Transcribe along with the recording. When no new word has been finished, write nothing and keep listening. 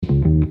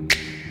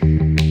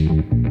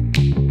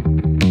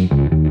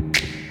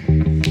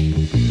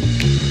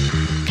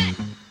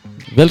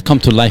Welcome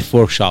to Life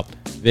Workshop,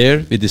 where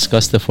we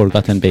discuss the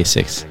forgotten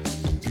basics.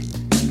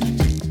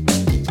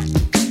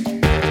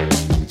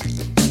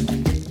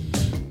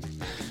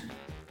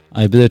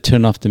 I better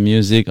turn off the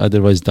music,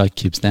 otherwise Doug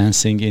keeps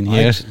dancing in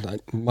here.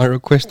 My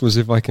request was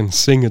if I can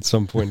sing at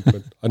some point,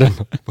 but I don't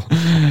know.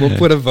 We'll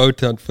put a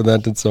vote out for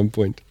that at some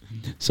point.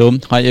 So,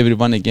 hi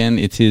everyone again.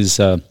 It is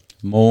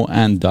Mo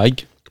and Doug.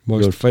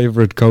 Your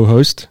favorite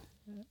co-host.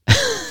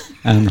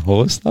 And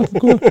host, of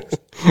course.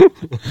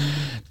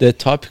 The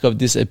topic of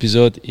this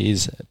episode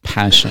is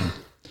passion.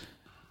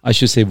 I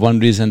should say one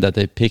reason that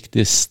I picked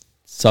this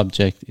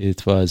subject,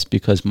 it was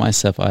because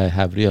myself, I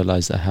have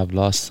realized I have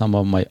lost some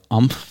of my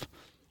oomph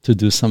to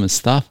do some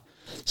stuff.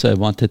 So I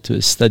wanted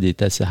to study it.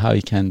 That's how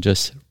you can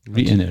just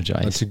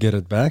re-energize. To get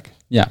it back?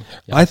 Yeah.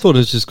 I thought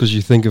it's just because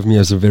you think of me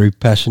as a very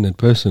passionate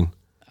person.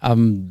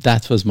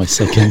 That was my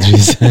second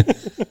reason.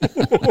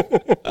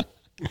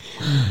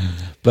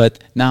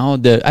 But now,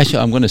 actually,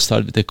 I'm going to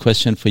start with a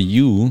question for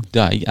you,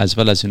 Doug, as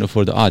well as,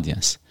 for the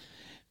audience.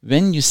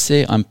 When you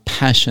say I'm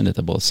passionate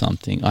about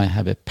something, I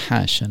have a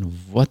passion,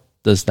 what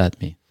does that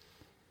mean?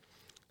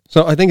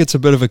 So I think it's a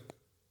bit of a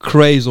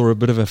craze or a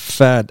bit of a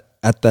fad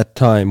at that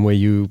time where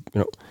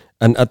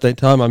and at that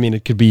time, I mean,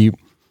 it could be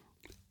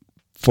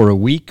for a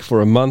week,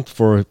 for a month,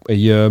 for a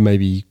year,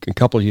 maybe a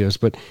couple of years,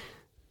 but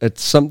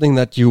it's something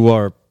that you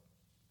are,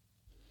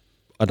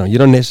 you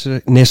don't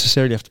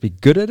necessarily have to be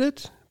good at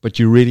it, but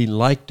you really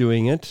like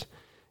doing it.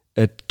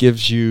 It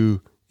gives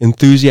you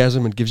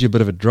enthusiasm, it gives you a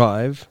bit of a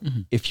drive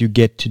if you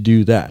get to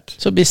do that.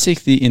 So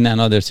basically, in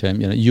another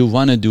term, you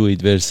want to do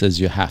it versus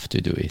you have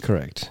to do it.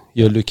 Correct.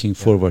 You're looking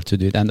forward to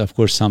do it. And of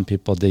course, some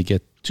people, they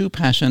get too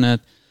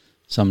passionate,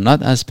 some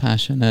not as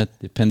passionate,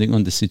 depending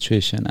on the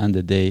situation and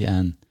the day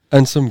and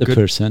some the good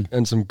person.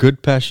 And some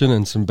good passion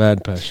and some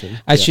bad passion.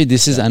 Actually,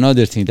 this is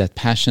another thing, that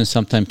passion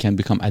sometimes can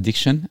become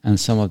addiction, and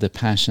some of the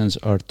passions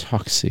are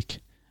toxic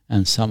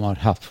and some are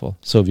helpful.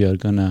 So we are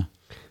going to...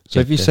 So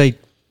if you say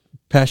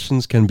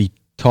passions can be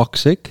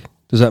toxic,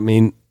 does that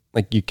mean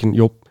like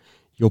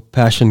your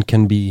passion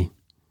can be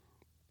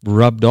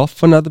rubbed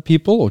off on other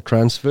people or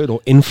transferred or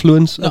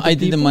influenced? No, I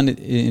didn't mean it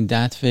in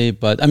that way,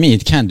 but I mean,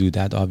 it can do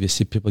that.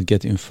 Obviously, people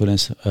get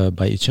influenced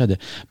by each other.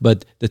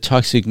 But the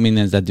toxic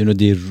means that,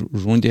 they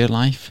ruin their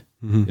life.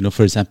 Mm-hmm.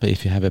 For example,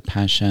 if you have a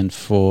passion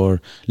for,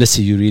 let's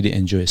say you really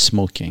enjoy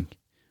smoking.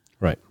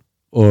 Right.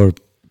 Or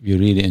you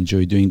really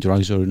enjoy doing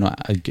drugs or not.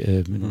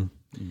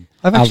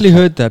 I've actually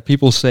heard that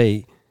people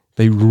say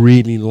they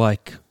really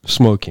like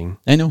smoking.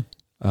 I know.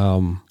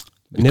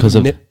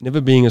 Never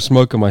being a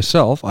smoker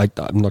myself,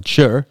 I'm not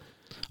sure.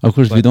 Of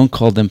course, we don't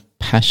call them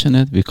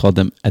passionate, we call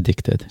them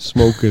addicted.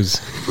 Smokers.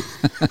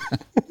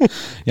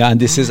 Yeah, and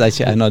this is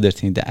actually another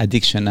thing, the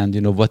addiction. And,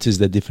 what is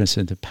the difference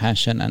between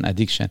passion and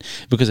addiction?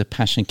 Because a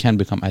passion can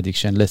become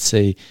addiction. Let's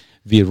say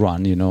we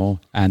run,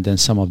 and then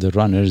some of the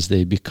runners,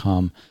 they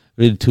become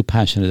really too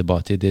passionate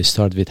about it. They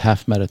start with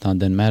half marathon,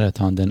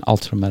 then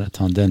ultra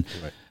marathon, then,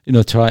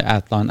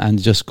 triathlon, and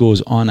it just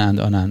goes on and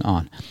on and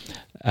on.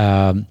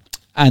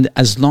 And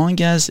as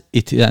long as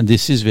and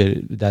this is where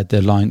that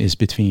the line is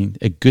between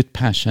a good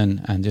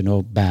passion and,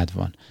 bad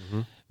one.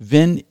 Mm-hmm.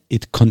 When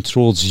it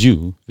controls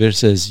you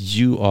versus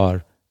you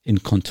are in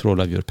control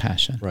of your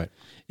passion. Right.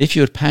 If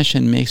your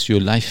passion makes your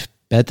life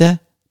better,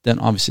 then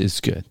obviously it's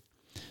good.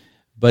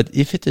 But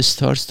if it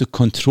starts to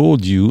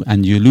control you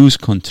and you lose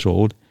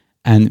control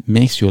and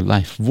makes your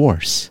life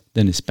worse,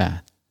 then it's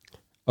bad.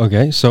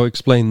 Okay, so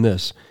explain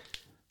this.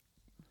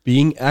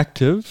 Being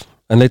active,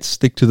 and let's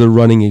stick to the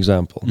running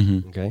example,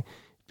 okay?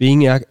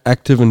 Being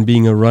active and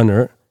being a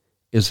runner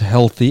is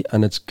healthy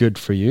and it's good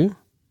for you.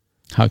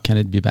 How can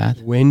it be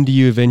bad? When do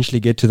you eventually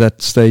get to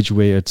that stage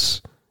where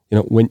it's,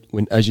 when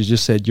as you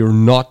just said, you're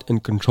not in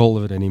control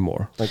of it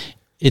anymore?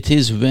 It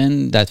is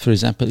when that, for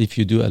example, if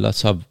you do a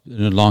lot of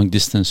long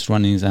distance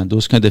runnings and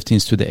those kind of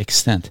things, to the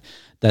extent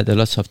that a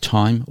lot of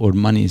time or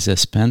money is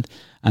spent,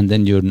 and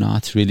then you're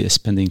not really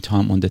spending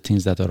time on the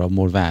things that are of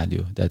more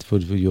value, that for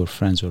your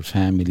friends or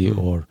family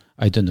or,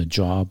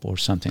 job or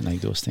something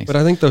like those things. But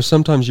I think, though,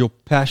 sometimes your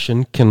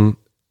passion can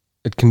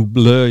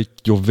blur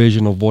your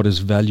vision of what is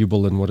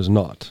valuable and what is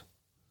not.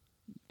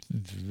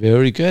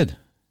 Very good.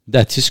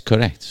 That is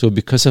correct. So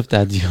because of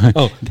that,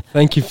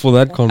 thank you for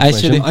that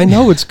confirmation. Actually, I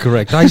know it's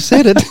correct. I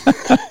said it.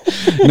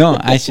 No,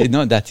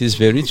 that is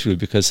very true,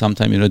 because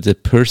sometimes, the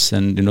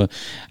person,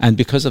 and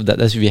because of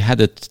that, as we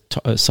had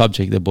a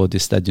subject about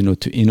this, that,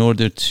 in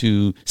order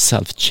to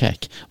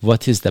self-check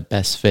what is the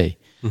best way,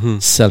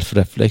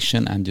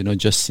 self-reflection and,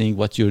 just seeing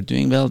what you're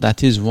doing well,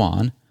 that is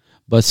one.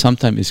 But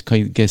sometimes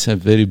it gets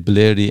very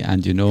blurry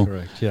and,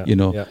 correct.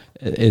 Yeah.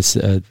 It's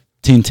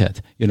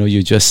tinted,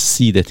 you just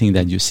see the thing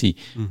that you see.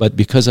 But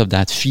because of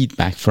that,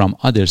 feedback from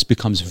others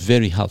becomes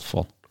very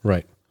helpful.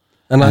 Right.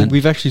 And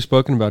we've actually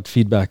spoken about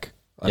feedback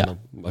a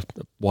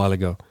while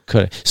ago.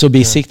 Correct. So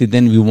basically,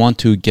 then we want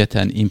to get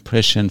an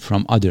impression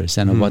from others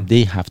and what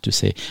they have to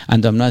say.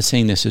 And I'm not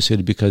saying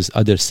necessarily because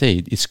others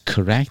say it's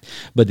correct,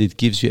 but it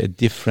gives you a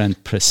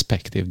different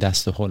perspective.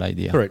 That's the whole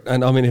idea. Correct.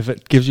 And I mean, if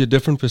it gives you a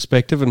different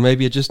perspective, and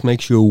maybe it just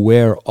makes you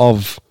aware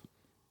of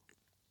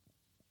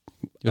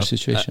your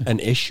situation. An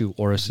issue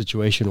or a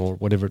situation or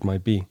whatever it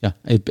might be. Yeah,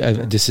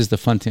 this is the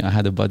fun thing. I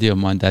had a buddy of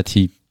mine that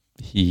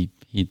he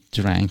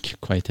drank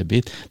quite a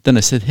bit. Then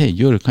I said, "Hey,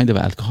 you're a kind of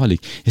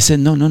alcoholic." He said,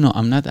 "No,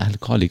 I'm not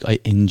alcoholic. I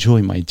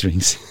enjoy my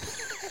drinks."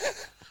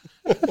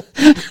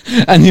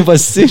 And he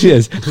was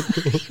serious.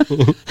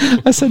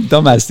 I said,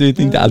 "Dumbass, do you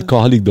think the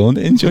alcoholic don't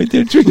enjoy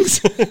their drinks?"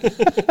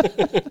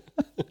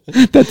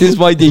 That is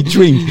why they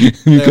drink,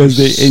 because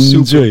they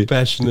enjoy. Super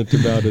passionate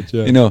about it,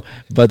 yeah. You know,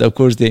 but of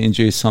course they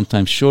enjoy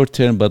sometimes short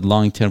term, but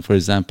long term, for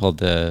example,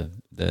 the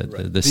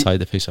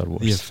side effects are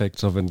worse. The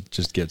effects of it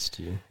just gets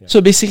to you. Yeah. So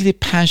basically,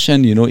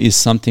 passion, is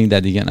something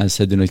that, again, as I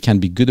said, it can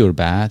be good or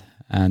bad,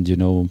 and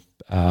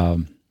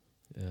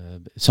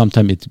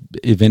sometimes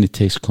when it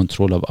takes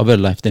control of our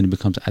life, then it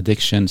becomes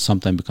addiction.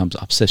 Sometimes it becomes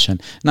obsession.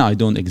 Now I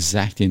don't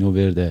exactly know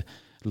where the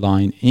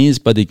line is,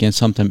 but again,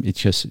 sometimes it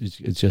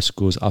just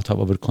goes out of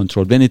our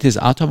control. When it is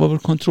out of our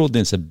control,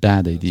 then it's a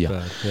bad idea.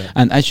 Bad, yeah.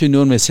 And actually,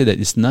 normally I say that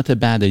it's not a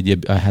bad idea.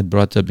 I had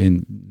brought up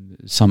in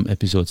some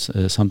episodes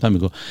some time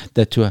ago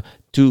that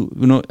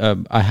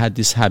I had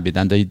this habit,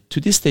 and to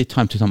this day,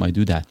 time to time, I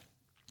do that.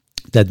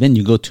 That when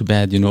you go to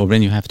bed,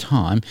 when you have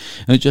time,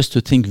 just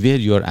to think where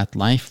you're at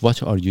life,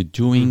 what are you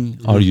doing?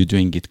 Mm-hmm. Are you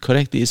doing it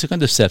correctly? It's a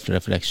kind of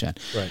self-reflection.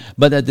 Right.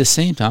 But at the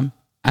same time,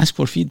 ask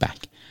for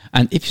feedback.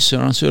 And if you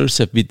surround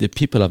yourself with the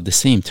people of the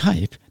same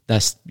type,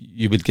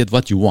 you will get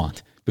what you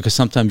want. Because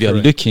sometimes we are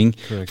looking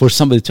for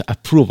somebody to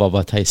approve of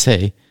what I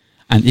say.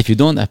 And if you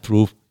don't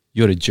approve,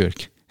 you're a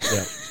jerk.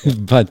 Yeah.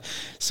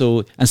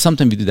 And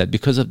sometimes we do that.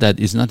 Because of that,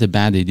 it's not a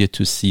bad idea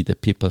to see the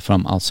people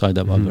from outside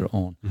of our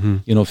own,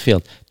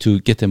 field, to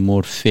get a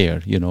more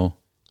fair,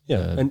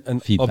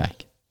 and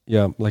feedback.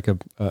 Like an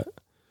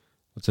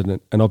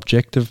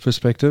objective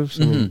perspective.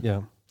 So,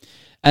 yeah.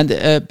 And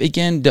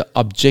again, the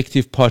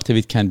objective part of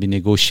it can be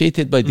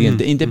negotiated, but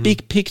in the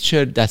big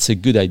picture, that's a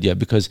good idea,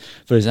 because,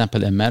 for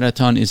example, a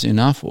marathon is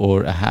enough,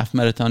 or a half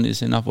marathon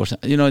is enough, or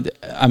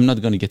I'm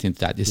not going to get into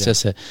that. It's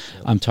just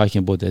I'm talking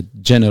about the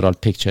general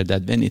picture,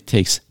 that when it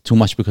takes too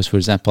much, because, for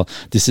example,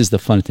 this is the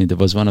funny thing. There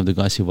was one of the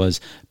guys who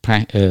was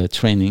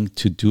training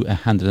to do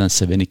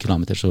 170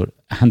 kilometers or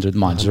 100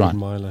 miles run.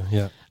 Miler,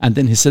 yeah. And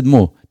then he said,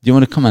 "Mo, do you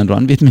want to come and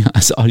run with me?"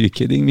 I said, "Are you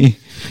kidding me?"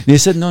 And he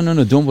said, No,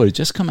 don't worry.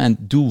 Just come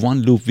and do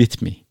one loop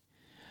with me.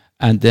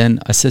 And then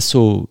I said,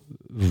 "So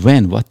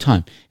when? What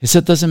time?" He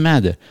said, "Doesn't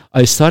matter.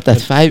 I start at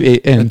 5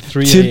 a.m. At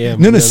 3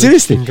 a.m. No,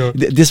 seriously.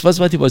 This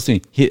was what he was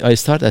doing. I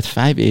start at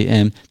 5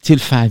 a.m. till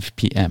 5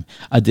 p.m.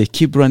 And they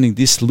keep running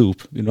this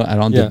loop,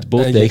 around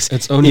both legs.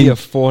 It's only a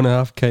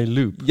 4.5K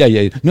loop.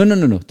 Yeah. No.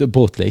 The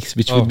both legs,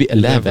 which would be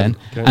 11.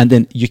 Okay. And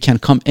then you can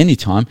come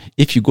anytime.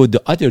 If you go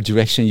the other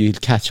direction, you'll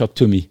catch up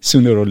to me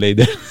sooner or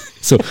later.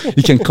 So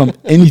you can come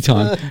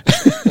anytime.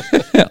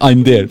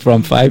 I'm there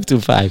from 5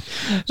 to 5.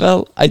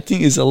 Well, I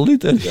think it's a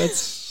little...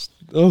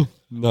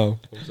 No,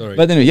 I'm sorry.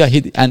 But anyway,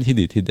 he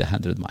did hit the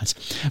 100 miles.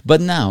 But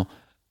now,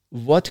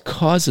 what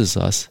causes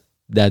us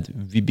that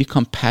we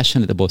become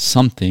passionate about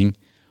something,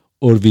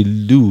 or we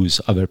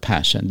lose our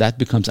passion? That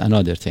becomes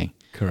another thing.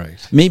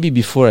 Correct. Maybe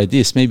before I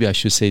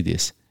should say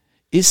this.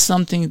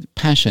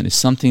 Passion is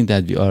something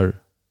that we are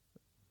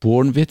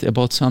born with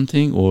about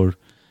something, or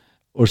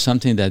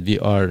something that we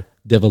are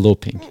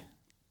developing?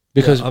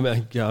 Because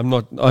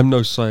I'm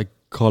no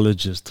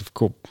psychologist, of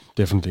course,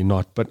 definitely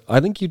not. But I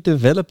think you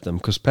develop them,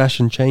 because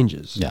passion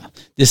changes. Yeah,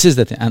 this is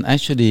the thing. And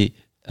actually,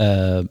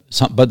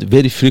 but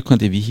very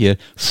frequently we hear,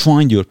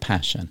 "Find your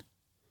passion."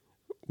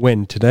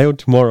 When? Today or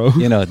tomorrow?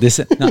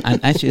 And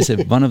actually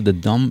it's one of the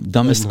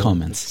dumbest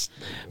comments.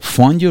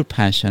 Find your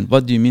passion.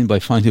 What do you mean by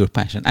find your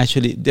passion?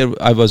 Actually,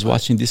 I was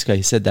watching this guy.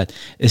 He said that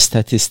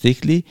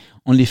statistically,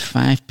 only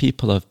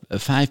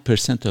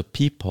 5% of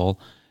people,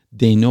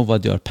 they know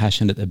what they are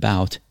passionate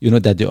about.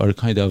 That they are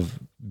kind of,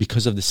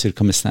 because of the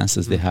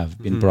circumstances they have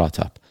been brought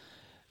up.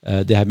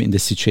 They have been in the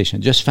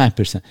situation. Just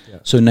 5%. Yeah.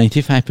 So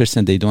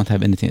 95%, they don't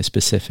have anything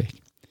specific.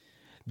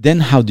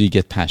 Then how do you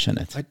get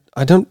passionate?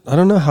 I don't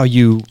know how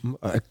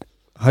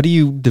do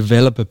you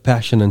develop a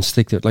passion and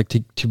stick to it? Like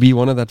to be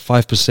one of that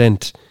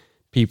 5%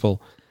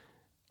 people.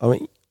 I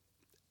mean,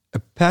 a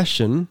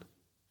passion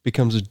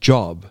becomes a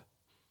job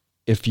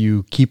if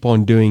you keep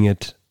on doing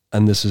it,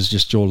 and this is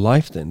just your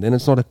life. Then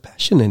it's not a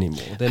passion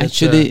anymore. Then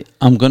actually,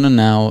 I'm gonna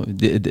now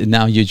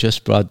you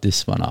just brought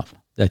this one up.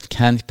 That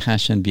can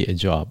passion be a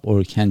job,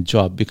 or can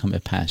job become a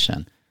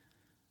passion?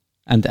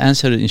 And the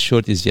answer in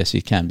short is yes,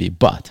 it can be,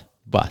 but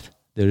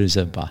there is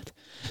a but.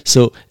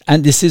 So,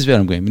 and this is where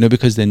I'm going,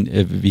 because then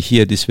we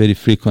hear this very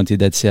frequently,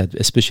 that said,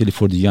 especially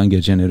for the younger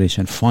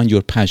generation, find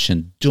your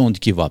passion, don't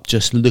give up,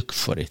 just look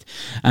for it.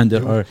 And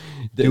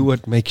do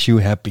what makes you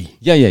happy.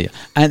 Yeah.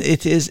 And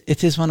it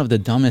is one of the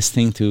dumbest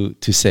thing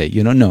to say.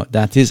 No,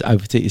 that is, I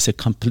would say, it's a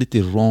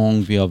completely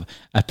wrong way of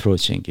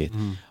approaching it.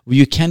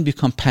 You can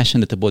become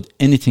passionate about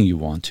anything you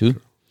want to.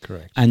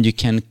 Correct. And you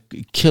can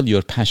kill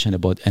your passion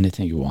about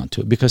anything you want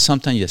to, because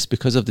sometimes, yes,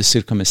 because of the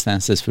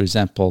circumstances, for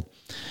example,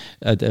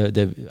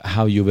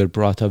 how you were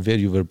brought up, where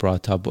you were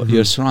brought up,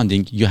 your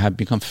surrounding, you have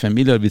become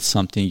familiar with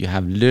something, you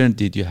have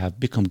learned it, you have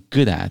become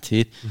good at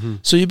it,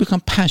 so you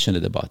become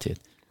passionate about it.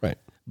 Right.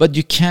 But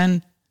you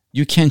can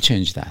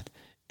change that.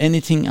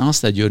 Anything else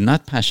that you're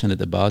not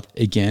passionate about,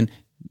 again,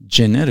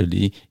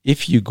 generally,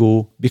 if you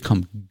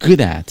become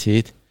good at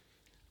it,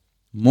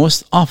 most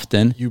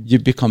often you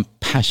become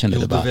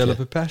passionate about it. You'll develop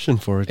a passion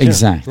for it.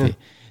 Exactly. Yeah.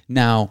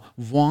 Now,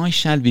 why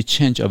shall we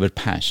change our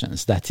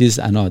passions? That is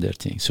another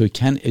thing. So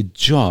can a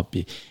job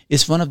be?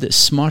 It's one of the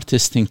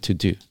smartest things to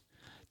do,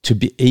 to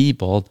be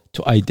able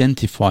to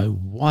identify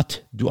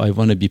what do I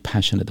want to be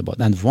passionate about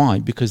and why,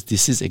 because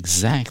this is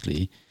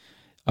exactly,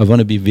 I want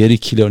to be very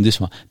clear on this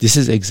one. This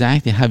is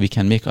exactly how we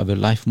can make our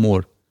life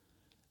more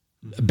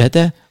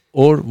better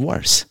or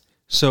worse.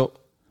 So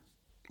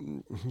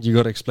you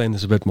got to explain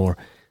this a bit more.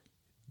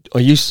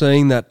 Are you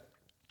saying that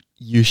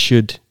you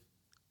should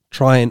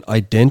try and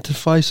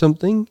identify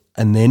something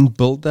and then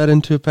build that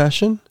into a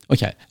passion?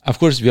 Okay, of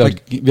course we are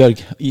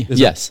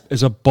yes.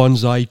 It's a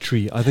bonsai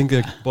tree. I think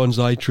a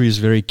bonsai tree is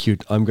very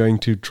cute. I'm going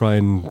to try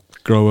and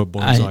grow a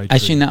bonsai tree.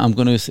 Actually, now I'm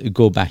going to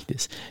go back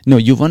this. No,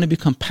 you want to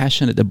become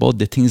passionate about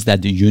the things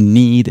that you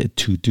need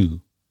to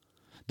do.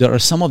 There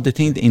are some of the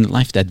things in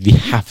life that we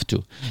have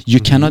to.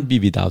 You cannot be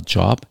without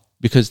job,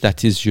 because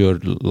that is your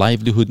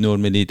livelihood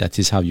normally. That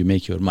is how you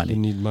make your money. You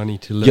need money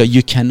to live. Yeah,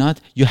 you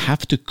cannot. You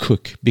have to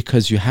cook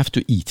because you have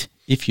to eat.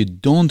 If you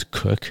don't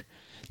cook,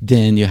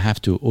 then you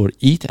have to or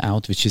eat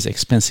out, which is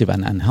expensive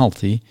and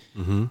unhealthy.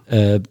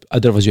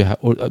 Otherwise, you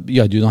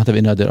don't have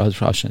any other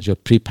options. Your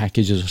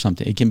pre-packages or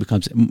something. It can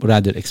become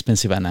rather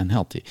expensive and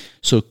unhealthy.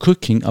 So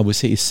cooking, I would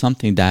say, is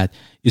something that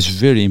is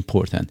very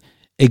important.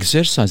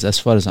 Exercise, as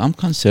far as I'm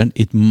concerned,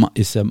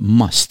 is a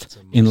must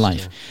in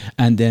life.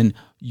 Yeah. And then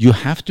you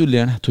have to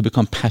learn to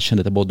become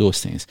passionate about those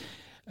things.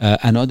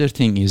 Another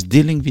thing is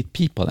dealing with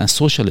people and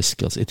social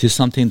skills. It is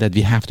something that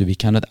we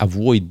cannot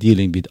avoid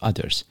dealing with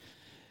others.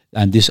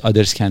 And these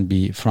others can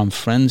be from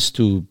friends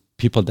to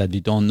people that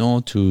we don't know,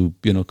 to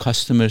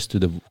customers, to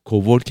the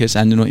co-workers,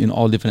 and in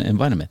all different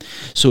environments.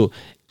 So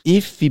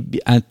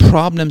and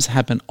problems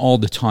happen all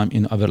the time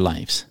in our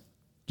lives,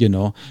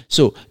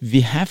 So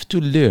we have to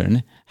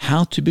learn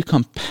how to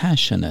become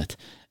passionate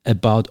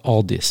about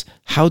all this.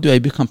 How do I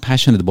become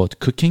passionate about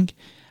cooking?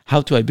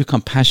 How do I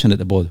become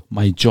passionate about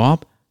my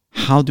job?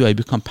 How do I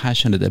become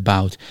passionate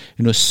about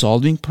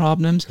solving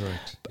problems?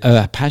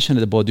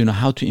 Passionate about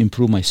how to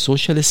improve my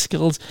social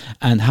skills,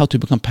 and how to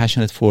become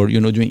passionate for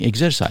doing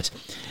exercise.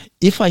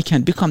 If I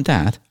can become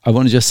that, I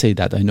want to just say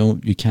that I know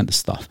you can't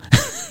stop.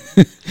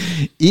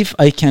 If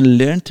I can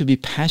learn to be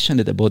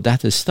passionate about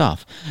that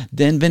stuff,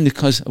 then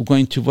because I'm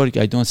going to work,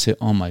 I don't say,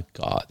 oh my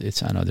God,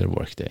 it's another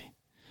work day.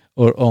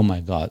 Or, oh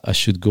my God, I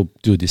should go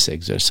do this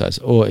exercise.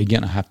 Or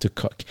again, I have to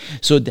cook.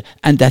 So,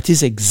 and that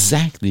is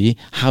exactly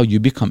how you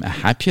become a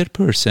happier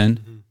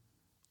person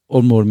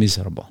or more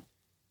miserable.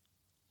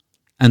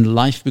 And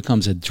life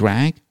becomes a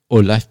drag,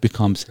 or life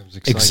becomes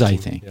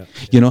exciting.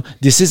 Yeah.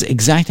 This is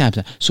exactly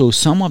how. So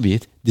some of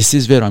it, this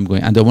is where I'm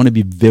going. And I want to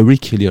be very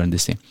clear on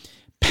this thing.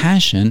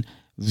 Passion,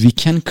 we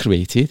can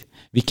create it.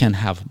 We can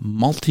have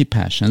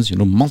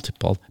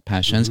multiple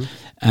passions.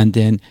 And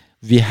then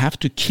we have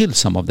to kill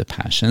some of the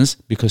passions,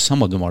 because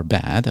some of them are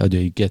bad, or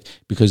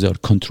because they are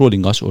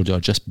controlling us, or they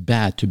are just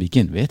bad to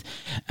begin with.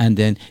 And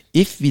then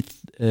if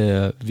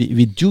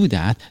we do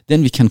that,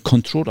 then we can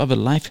control our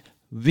life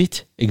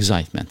with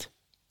excitement.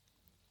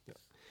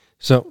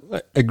 So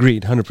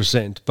agreed,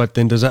 100%. But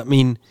then does that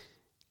mean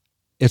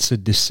it's a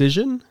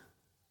decision?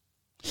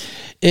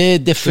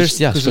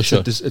 For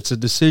sure. It's a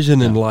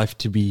decision in life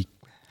to be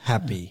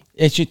happy.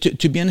 Actually,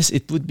 to be honest,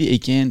 it would be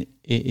again.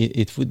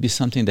 It would be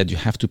something that you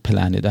have to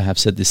plan it. I have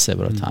said this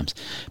several times.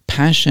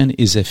 Passion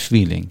is a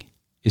feeling,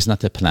 it's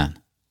not a plan.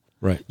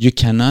 Right. You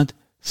cannot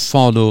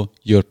follow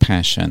your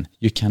passion.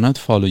 You cannot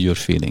follow your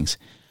feelings.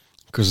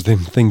 Because then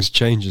things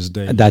changes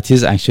daily. That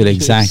is actually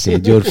exactly.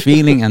 Your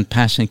feeling and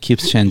passion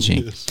keeps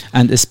changing. Yes.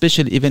 And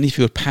especially even if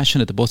you're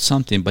passionate about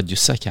something, but you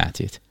suck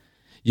at it,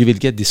 you will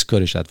get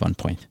discouraged at one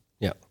point.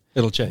 Yeah,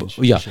 it'll change.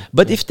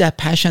 But if that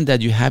passion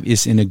that you have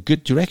is in a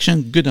good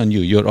direction, good on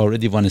you. You're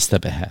already one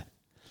step ahead.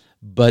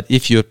 But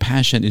if your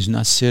passion is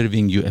not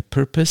serving you a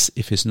purpose,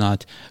 if it's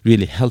not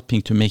really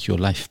helping to make your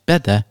life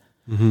better,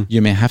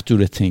 you may have to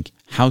rethink,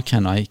 how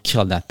can I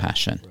kill that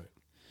passion? Right.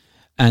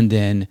 And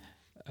then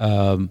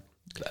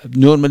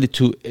normally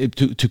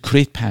to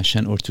create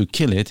passion or to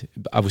kill it,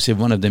 I would say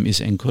one of them is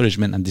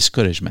encouragement and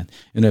discouragement.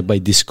 By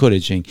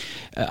discouraging,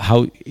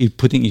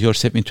 putting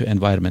yourself into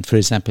environment. For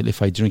example,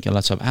 if I drink a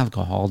lot of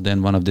alcohol,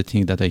 then one of the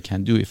things that I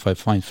can do, if I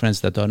find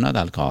friends that are not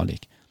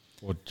alcoholic,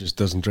 or just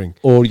doesn't drink,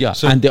 or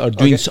and they are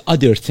doing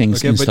other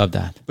things instead of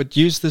that. But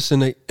use this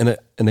in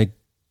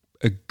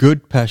a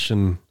good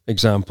passion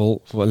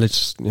example. Well,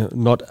 let's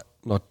not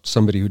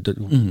somebody who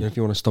if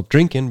you want to stop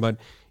drinking, but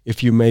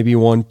if you maybe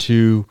want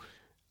to,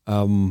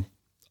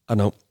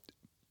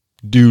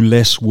 do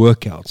less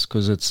workouts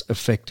because it's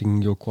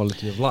affecting your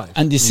quality of life.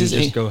 And this is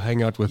just go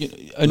hang out with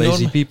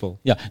lazy people.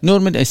 Yeah,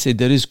 normally I say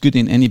there is good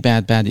in any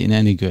bad in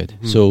any good.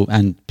 So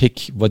and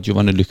pick what you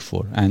want to look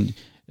for. And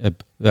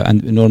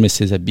normally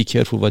says that be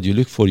careful what you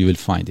look for, you will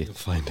find it.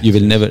 You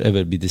will never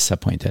ever be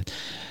disappointed.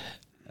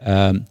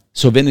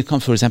 So when it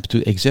comes, for example,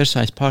 to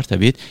exercise part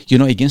of it,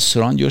 again,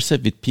 surround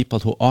yourself with people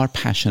who are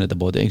passionate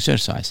about the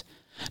exercise,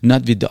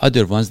 not with the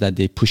other ones that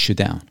they push you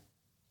down.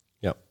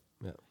 Yeah.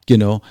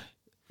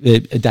 Yeah.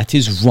 That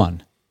is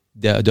one.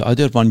 The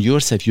other one,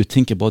 yourself, you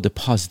think about the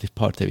positive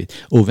part of it.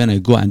 Oh, when I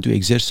go and do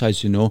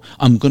exercise,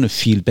 I'm going to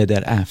feel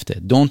better after.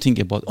 Don't think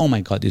about, oh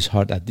my God, it's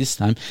hard at this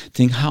time.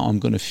 Think how I'm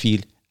going to feel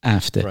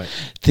after. Right.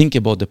 Think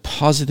about the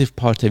positive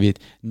part of it,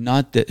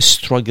 not the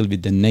struggle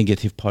with the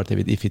negative part of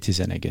it if it is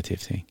a negative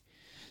thing.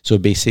 So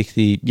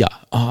basically,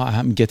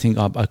 I'm getting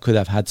up. I could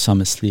have had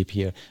some sleep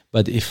here.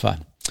 But if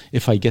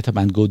I get up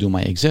and go do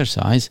my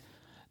exercise,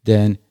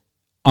 then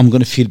I'm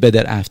going to feel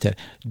better after.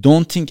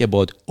 Don't think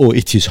about, oh,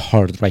 it is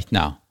hard right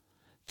now.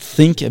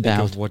 Think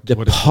about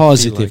the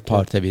positive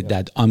part of it,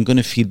 that I'm going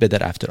to feel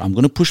better after. I'm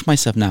going to push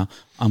myself now.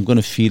 I'm going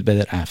to feel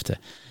better after.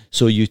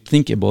 So you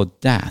think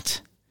about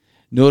that.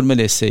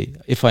 Normally, say,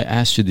 if I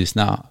ask you this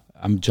now,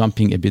 I'm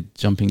jumping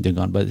the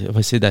gun. But if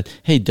I say that,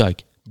 hey,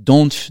 Doug,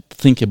 don't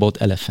think about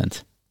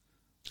elephant.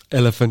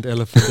 Elephant.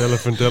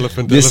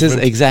 This is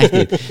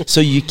exactly it.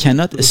 So you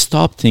cannot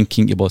stop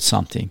thinking about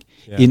something.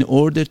 Yeah. In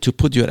order to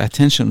put your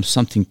attention on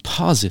something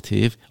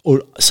positive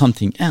or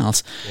something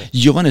else,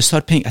 you want to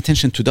start paying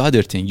attention to the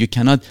other thing. You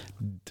cannot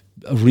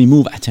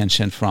remove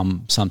attention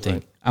from something.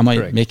 Right. Am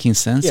I making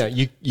sense? Yeah,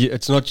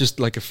 it's not just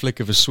like a flick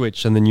of a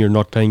switch and then you're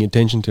not paying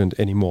attention to it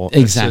anymore.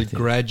 Exactly. It's a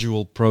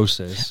gradual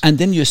process. And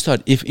then you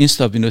start, if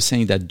instead of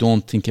saying that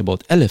don't think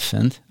about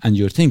elephant and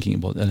you're thinking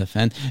about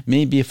elephant,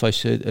 maybe if I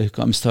should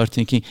start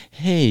thinking,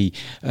 hey,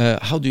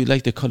 how do you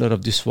like the color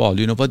of this wall?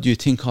 What do you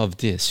think of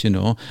this?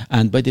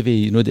 And by the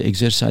way, the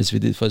exercise we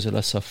did was a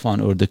lot of fun,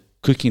 or the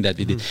cooking that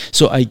we did.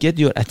 So I get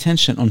your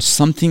attention on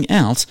something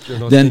else. You're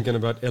not thinking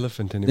about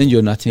elephant anymore. Then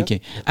you're not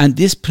thinking. Yep. And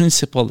this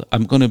principle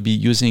I'm going to be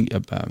using,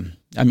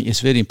 it's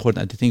very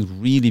important. I think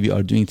really we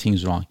are doing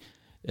things wrong.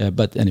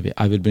 But anyway,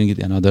 I will bring it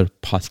another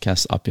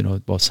podcast up,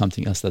 about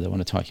something else that I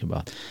want to talk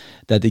about.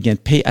 That again,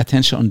 pay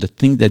attention on the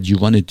thing that you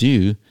want to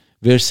do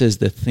versus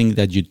the thing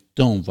that you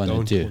don't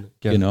want to do.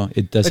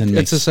 It doesn't make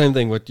sense. It's the same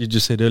thing what you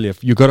just said earlier.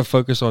 You got to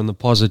focus on the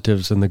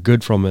positives and the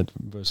good from it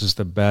versus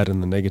the bad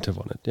and the negative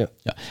on it.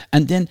 Yeah.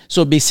 And then,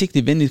 so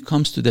basically when it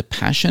comes to the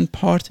passion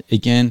part,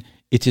 again,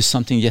 it is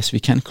something, yes, we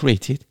can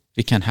create it.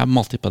 We can have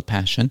multiple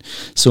passion.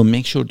 So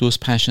make sure those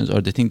passions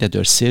are the thing that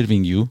are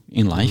serving you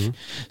in life.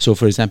 Mm-hmm. So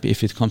for example,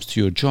 if it comes to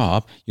your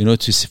job,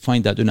 to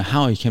find out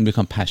how you can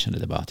become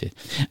passionate about it.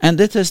 And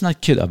let us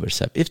not kid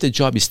ourselves. If the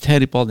job is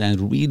terrible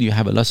and really you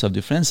have a lot of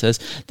differences,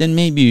 then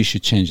maybe you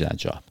should change that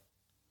job.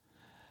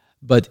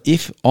 But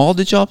if all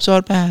the jobs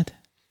are bad,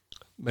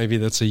 maybe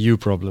that's a you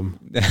problem.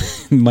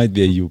 It might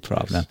be a you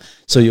problem. Yes.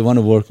 So you want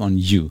to work on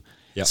you.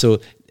 Yep.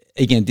 So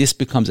again, this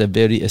becomes a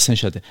very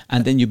essential thing.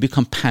 And then you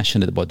become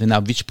passionate about it.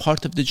 Now, which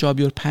part of the job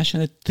you're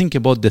passionate? Think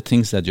about the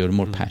things that you're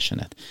more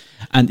passionate.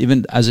 And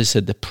even, as I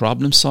said, the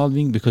problem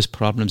solving, because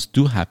problems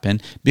do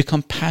happen,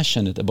 become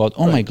passionate about,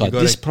 oh my God,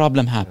 this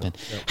problem happened.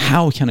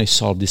 How can I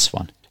solve this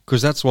one?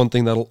 Because that's one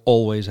thing that'll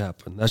always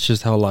happen. That's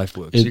just how life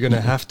works. You're going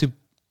to have to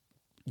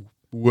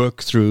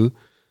work through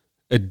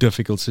a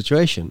difficult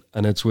situation.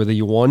 And it's whether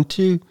you want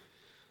to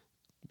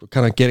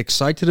kind of get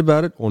excited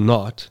about it or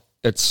not.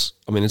 It's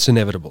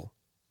inevitable.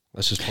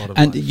 That's just part of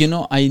life.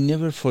 And, I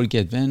never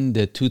forget when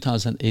the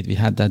 2008, we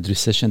had that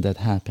recession that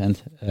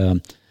happened.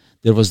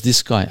 There was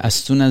this guy, as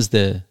soon as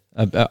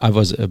I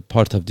was a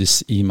part of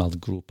this email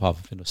group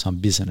of some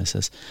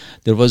businesses.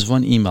 There was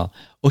one email.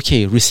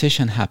 Okay,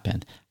 recession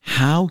happened.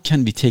 How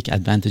can we take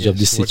advantage of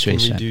this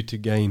situation? What can we do to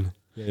gain?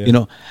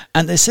 Yeah.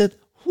 And I said,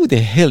 who the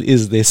hell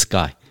is this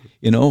guy?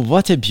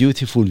 What a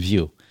beautiful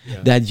view.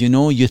 Yeah. That,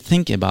 you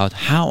think about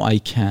how I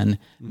can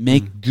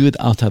make good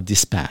out of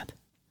this bad.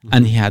 Mm-hmm.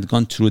 And he had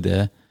gone through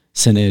the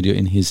scenario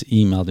in his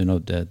email,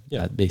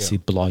 that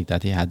basic blog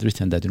that he had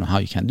written, that how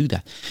you can do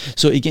that.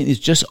 So again, it's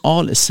just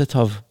all a set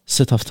of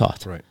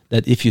thought. Right.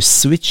 That if you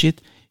switch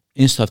it,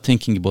 instead of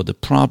thinking about the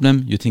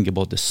problem, you think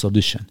about the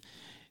solution.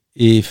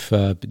 If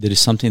there is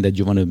something that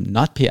you want to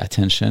not pay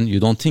attention, you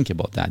don't think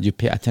about that. You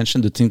pay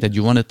attention to things that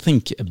you want to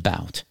think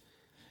about.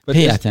 But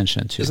pay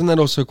attention to. Isn't that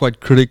also quite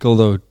critical,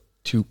 though,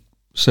 to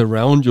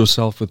surround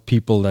yourself with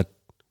people that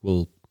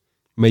will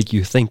make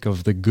you think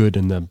of the good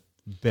and the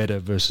better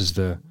versus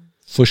the...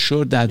 For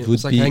sure, that would be...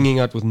 It's like hanging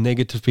out with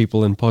negative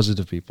people and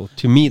positive people.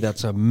 To me,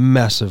 that's a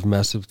massive,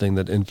 massive thing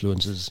that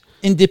influences...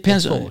 It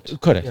depends.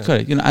 Correct.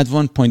 At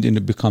one point,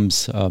 it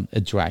becomes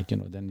a drag.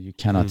 Then you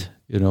cannot...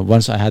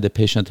 once I had a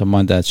patient of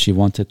mine that she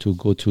wanted to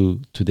go to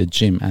the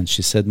gym, and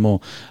she said,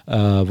 Mo,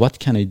 what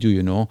can I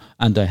do,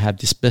 And I have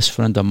this best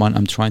friend of mine.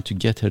 I'm trying to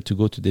get her to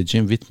go to the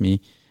gym with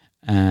me.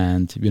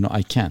 And,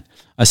 I can't.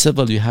 I said,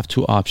 well, you have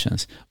two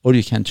options. Or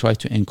you can try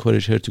to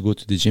encourage her to go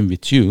to the gym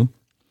with you.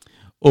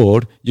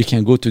 Or you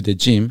can go to the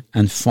gym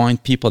and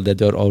find people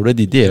that are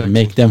already there,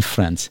 make them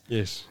friends.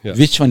 Yes.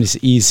 Which one is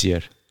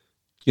easier?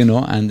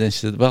 And then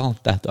she said, well,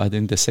 I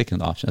think the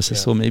second option. I said,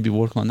 so maybe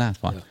work on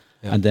that one.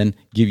 Yeah. And then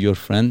give your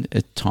friend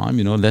a time,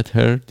 let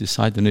her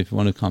decide if you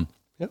want to come.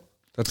 Yeah.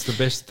 That's the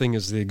best thing,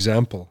 is the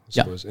example, I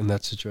suppose, in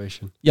that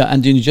situation. Yeah,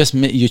 and then you just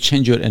you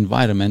change your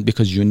environment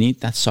because you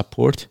need that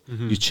support.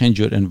 You change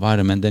your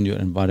environment, then your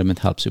environment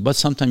helps you. But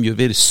sometimes you're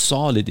very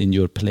solid in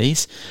your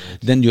place,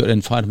 then your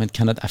environment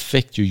cannot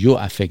affect you. You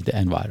affect the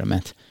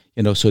environment.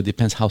 So it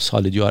depends how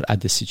solid you are at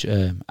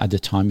the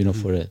time.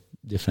 For a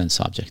different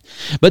subject.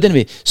 But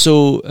anyway,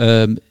 so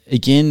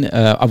again,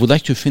 I would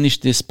like to finish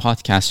this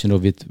podcast,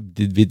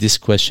 with this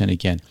question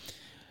again.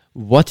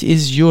 What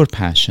is your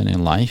passion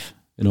in life?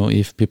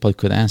 If people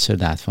could answer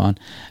that one.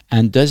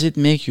 And does it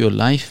make your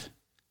life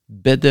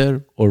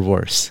better or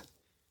worse?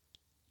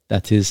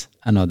 That is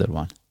another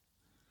one.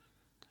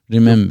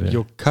 Remember.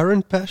 Your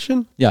current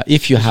passion? Yeah,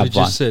 if you have one.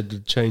 You just said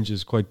it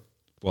changes quite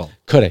well.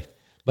 Correct.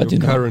 But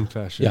your current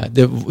passion. Yeah.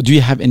 Do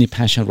you have any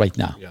passion right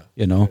now?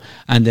 Yeah.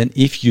 And then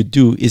if you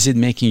do, is it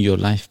making your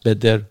life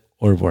better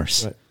or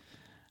worse? Right.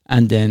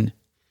 And then,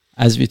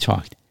 as we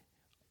talked,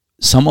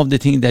 some of the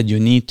things that you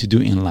need to do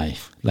in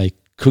life, like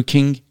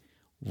cooking,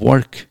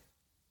 work,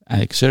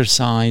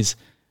 exercise,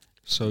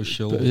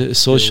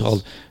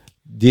 social,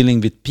 dealing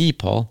with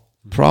people,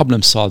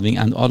 problem solving,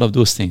 and all of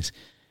those things.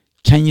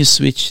 Can you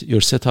switch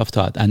your set of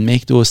thought and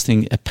make those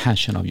things a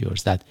passion of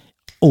yours? That,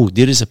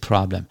 there is a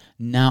problem.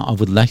 Now I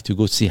would like to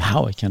go see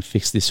how I can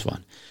fix this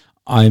one.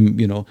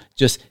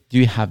 Do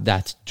you have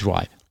that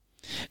drive?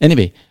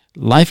 Anyway,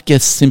 life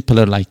gets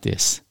simpler like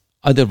this.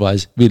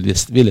 Otherwise,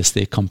 we'll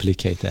stay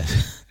complicated.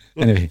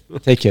 Anyway,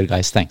 take care,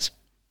 guys. Thanks.